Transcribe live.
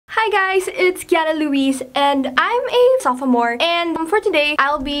Hi guys, it's Kianna Louise and I'm a sophomore, and for today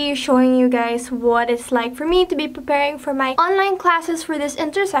I'll be showing you guys what it's like for me to be preparing for my online classes for this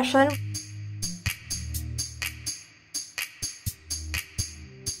intersession.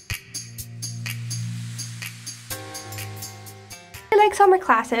 Like summer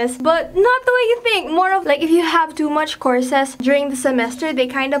classes, but not the way you think. More of like if you have too much courses during the semester, they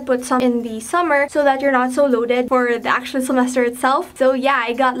kind of put some in the summer so that you're not so loaded for the actual semester itself. So yeah,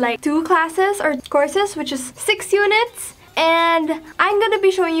 I got like 2 classes or courses, which is 6 units. And I'm gonna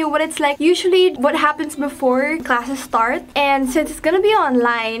be showing you what it's like, usually what happens before classes start. And since it's gonna be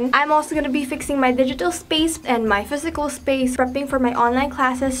online, I'm also gonna be fixing my digital space and my physical space, prepping for my online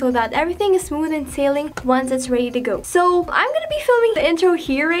classes so that everything is smooth and sailing once it's ready to go. So I'm gonna be filming the intro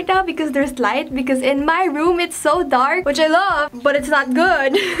here right now because there's light, because in my room it's so dark, which I love, but it's not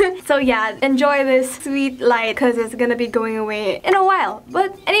good. So yeah, enjoy this sweet light because it's gonna be going away in a while.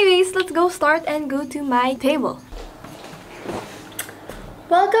 But anyways, let's go start and go to my table.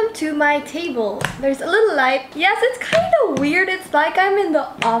 Welcome to my table. There's a little light. Yes, it's kind of weird. It's like I'm in the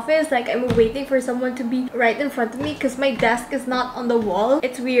office, like I'm waiting for someone to be right in front of me because my desk is not on the wall.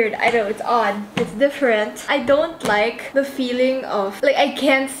 It's weird. I know, it's odd. It's different. I don't like the feeling of like I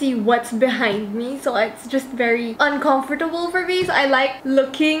can't see what's behind me, so it's just very uncomfortable for me. So I like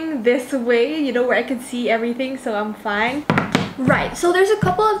looking this way, you know, where I can see everything, so I'm fine. Right, so there's a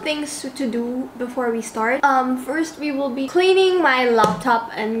couple of things to do before we start. First, we will be cleaning my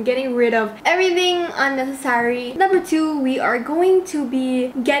laptop and getting rid of everything unnecessary. Number 2, we are going to be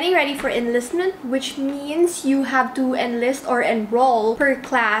getting ready for enlistment, which means you have to enlist or enroll per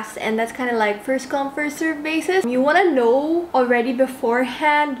class, and that's kind of like first come first serve basis. You want to know already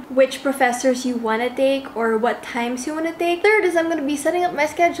beforehand which professors you want to take or what times you want to take. Third is I'm going to be setting up my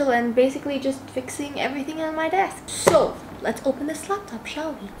schedule and basically just fixing everything on my desk. So let's open this laptop,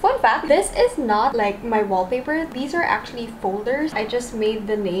 shall we? Fun fact, this is not like my wallpaper. These are actually folders. I just made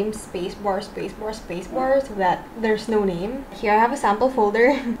the name spacebar, spacebar, spacebar so that there's no name. Here I have a sample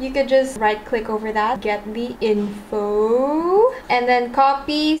folder. You could just right click over that, get the info, and then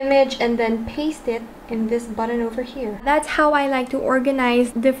copy image and then paste it in this button over here. That's how I like to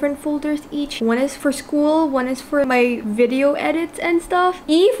organize different folders each. One is for school, one is for my video edits and stuff.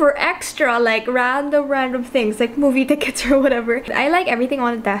 E for extra, like random things like movie tickets or whatever. I like everything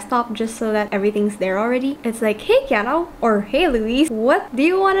on the desktop just so that everything's there already. It's like, hey Kianna, or hey Louise, what do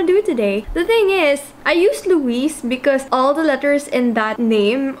you want to do today? The thing is, I use Louise because all the letters in that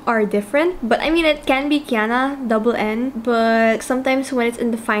name are different. But I mean, it can be Kianna, double N, but sometimes when it's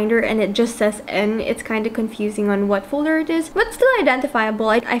in the Finder and it just says N, it's kind of confusing on what folder it is, but still identifiable.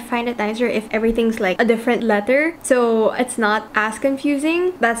 I find it nicer if everything's like a different letter, so it's not as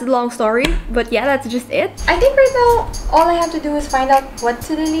confusing. That's a long story, but yeah, that's just it. I think right now all I have to do is find out what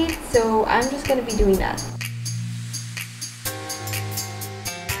to delete, so I'm just gonna be doing that.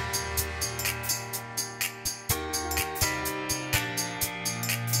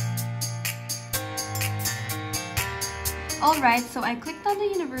 Alright, so I clicked on the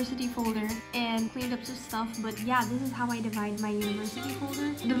university folder and cleaned up some stuff, but yeah, this is how I divide my university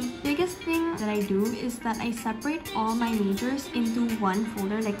folder. The biggest thing that I do is that I separate all my majors into one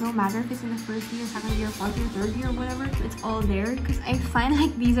folder, like no matter if it's in the first year, second year, fourth year, third year, whatever, it's all there because I find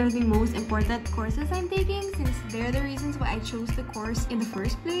like these are the most important courses I'm taking since they're the reasons why I chose the course in the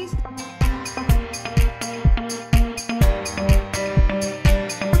first place.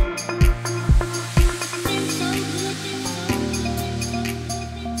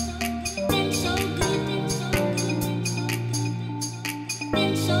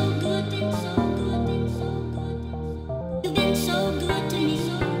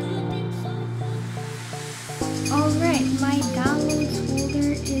 Alright, my downloads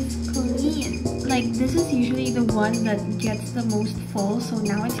folder is clean. Like, this is usually the one that gets the most full, so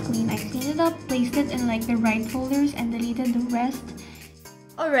now it's clean. I cleaned it up, placed it in like the right folders, and deleted the rest.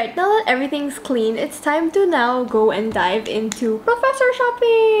 Alright, now that everything's clean, it's time to now go and dive into professor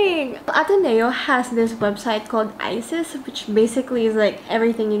shopping! Ateneo has this website called ISIS, which basically is like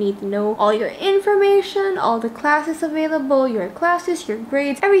everything you need to know. All your information, all the classes available, your classes, your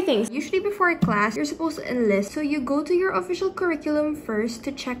grades, everything. Usually before a class, you're supposed to enlist. So you go to your official curriculum first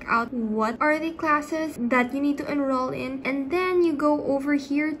to check out what are the classes that you need to enroll in. And then you go over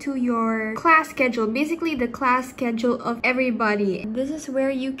here to your class schedule, basically the class schedule of everybody. This is where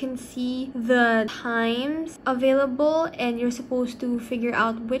you can see the times available and you're supposed to figure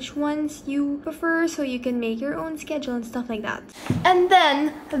out which ones you prefer so you can make your own schedule and stuff like that. And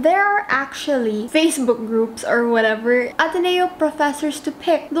then there are actually Facebook groups or whatever, Ateneo professors to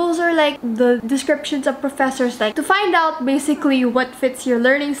pick. Those are like the descriptions of professors, like to find out basically what fits your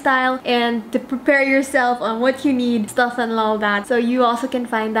learning style and to prepare yourself on what you need, stuff and all that. So you also can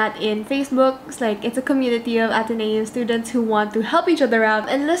find that in Facebook. It's like it's a community of Ateneo students who want to help each other out.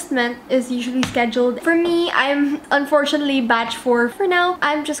 Enlistment is usually scheduled. For me, I'm unfortunately batch 4 for now.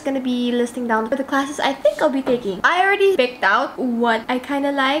 I'm just gonna be listing down for the classes I think I'll be taking. I already picked out what I kind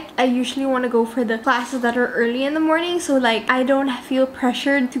of like. I usually want to go for the classes that are early in the morning, so like I don't feel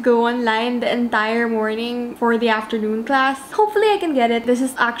pressured to go online the entire morning for the afternoon class. Hopefully I can get it. This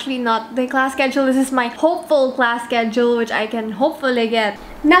is actually not the class schedule. This is my hopeful class schedule, which I can hopefully get.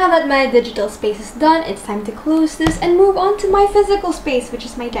 Now that my digital space is done, it's time to close this and move on to my physical space, which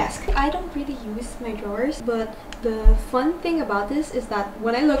is my desk. I don't really use my drawers, but the fun thing about this is that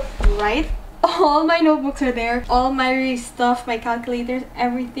when I look right, all my notebooks are there, all my stuff, my calculators,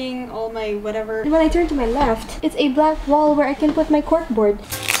 everything, all my whatever. And when I turn to my left, it's a blank wall where I can put my corkboard.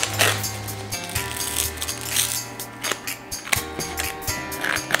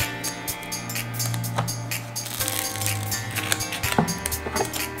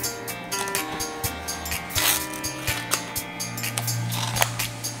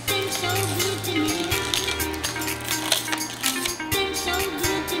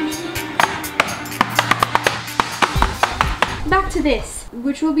 Back to this,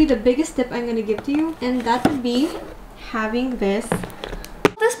 which will be the biggest tip I'm gonna give to you, and that would be having this.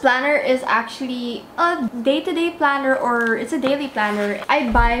 This planner is actually a day-to-day planner, or it's a daily planner. I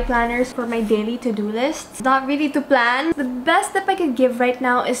buy planners for my daily to-do lists, not really to plan. The best tip I could give right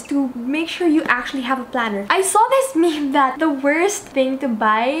now is to make sure you actually have a planner. I saw this meme that the worst thing to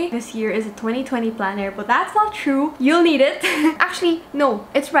buy this year is a 2020 planner, but that's not true. You'll need it. Actually, no,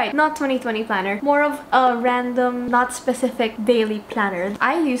 it's right. Not 2020 planner. More of a random, not specific daily planner.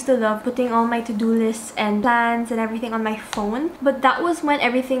 I used to love putting all my to-do lists and plans and everything on my phone, but that was when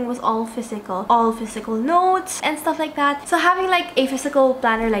everything was all physical notes and stuff like that. So having like a physical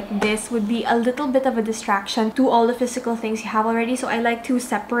planner like this would be a little bit of a distraction to all the physical things you have already. So I like to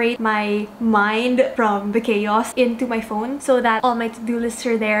separate my mind from the chaos into my phone so that all my to-do lists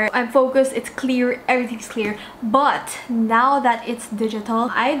are there. I'm focused, it's clear, everything's clear. But now that it's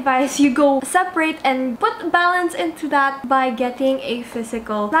digital, I advise you go separate and put balance into that by getting a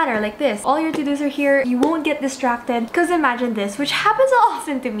physical planner like this. All your to-dos are here, you won't get distracted, because imagine this, which happens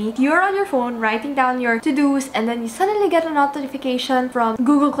often to me. You're on your phone writing down your to-dos and then you suddenly get a notification from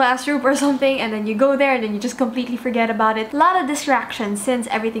Google Classroom or something, and then you go there and then you just completely forget about it. A lot of distractions since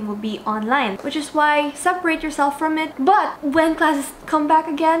everything will be online, which is why separate yourself from it. But when classes come back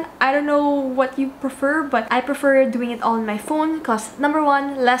again, I don't know what you prefer, but I prefer doing it all on my phone because number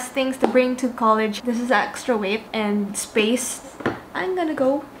one, less things to bring to college. This is extra weight and space. I'm gonna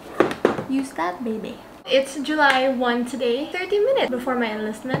go use that baby. It's July 1 today, 30 minutes before my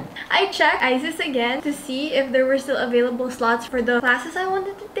enlistment. I checked ISIS again to see if there were still available slots for the classes I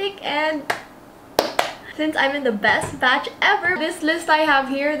wanted to take, and since I'm in the best batch ever, this list I have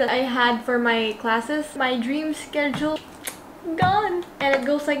here that I had for my classes, my dream schedule, gone. And it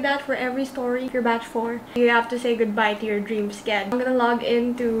goes like that for every story. If you're batch 4, you have to say goodbye to your dream schedule. I'm gonna log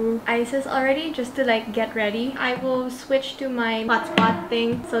into ISIS already just to like get ready. I will switch to my hotspot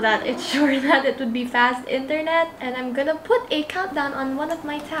thing so that it's sure that it would be fast internet, and I'm gonna put a countdown on one of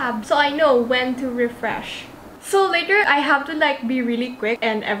my tabs so I know when to refresh. So later I have to like be really quick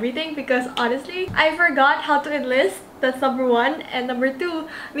and everything because honestly I forgot how to enlist. That's number one. And number two,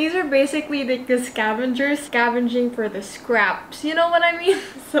 these are basically like the scavengers scavenging for the scraps. You know what I mean?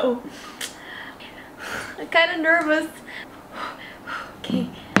 So I'm kind of nervous.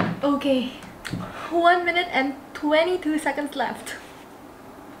 Okay. 1 minute and 22 seconds left.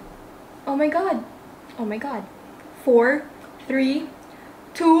 Oh my god. 4, 3,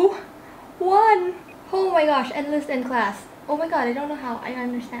 2, 1. Oh my gosh, enlist in class. Oh my god, I don't know how. I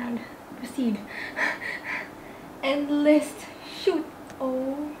understand. Proceed. Enlist. Shoot.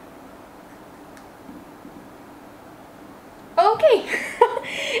 Oh. Okay.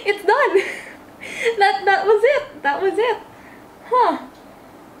 It's done. That was it. That was it. Huh.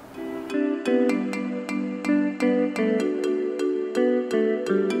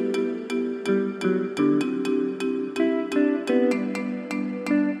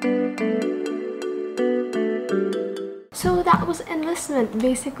 So that was enlist assessment,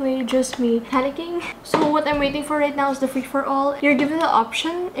 basically just me panicking. So what I'm waiting for right now is the free-for-all. You're given the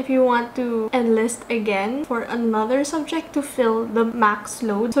option if you want to enlist again for another subject to fill the max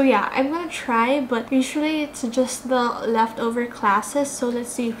load. So yeah, I'm gonna try, but usually it's just the leftover classes. So let's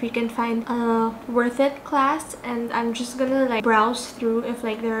see if we can find a worth it class, and I'm just gonna like browse through if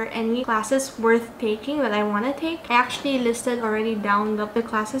like there are any classes worth taking that I want to take. I actually listed already down the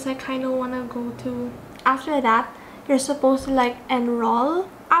classes I kind of want to go to. After that, you're supposed to like enroll.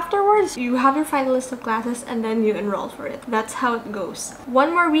 Afterwards, you have your final list of classes and then you enroll for it. That's how it goes.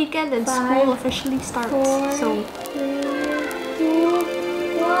 One more weekend and school officially starts. 4, so 3, 2,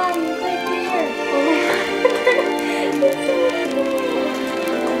 1, right there. Oh my god.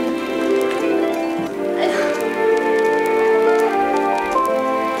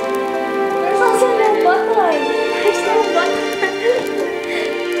 There's also no button. There's no button.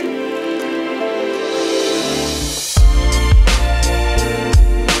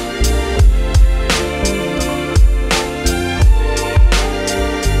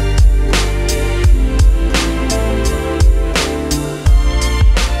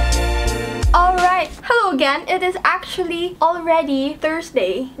 Again, it is actually already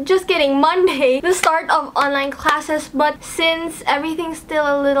Thursday. Just kidding, Monday, the start of online classes. But since everything's still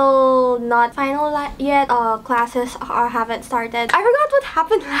a little not final yet, classes haven't started. I forgot what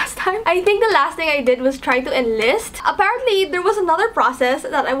happened last time. I think the last thing I did was try to enlist. Apparently, there was another process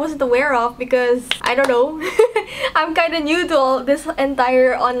that I wasn't aware of because, I don't know, I'm kind of new to all this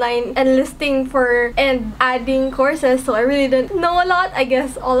entire online enlisting for and adding courses, so I really didn't know a lot. I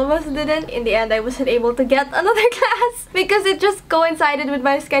guess all of us didn't. In the end, I wasn't able to get another class because it just coincided with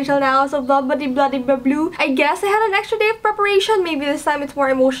my schedule now, so blah blah blah blah blue. I guess I had an extra day of preparation. Maybe this time it's more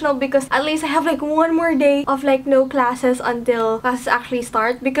emotional because at least I have like one more day of like no classes until classes actually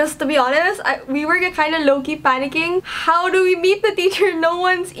start. Because to be honest, we were kind of low-key panicking. How do we meet the teacher? No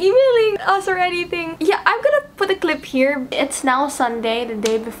one's emailing us or anything. Yeah, I'm gonna put a clip here. It's now Sunday, the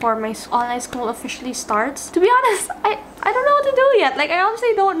day before my online school officially starts. To be honest, I don't know what to do yet. Like, I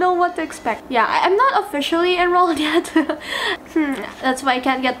honestly don't know what to expect. Yeah, I'm not officially enrolled yet. That's why I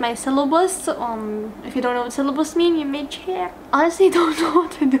can't get my syllabus. If you don't know what syllabus mean, you may check. Honestly, don't know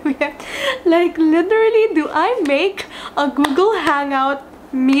what to do yet. Like, literally, do I make a Google Hangout,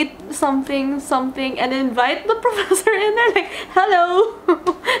 meet something and invite the professor in there like, hello?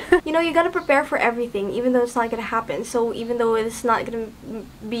 You know, you gotta prepare for everything even though it's not gonna happen, so even though it's not gonna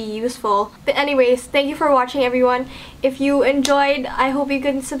be useful. But anyways, thank you for watching, everyone. If you enjoyed, I hope you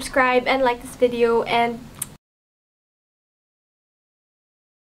can subscribe and like this video, and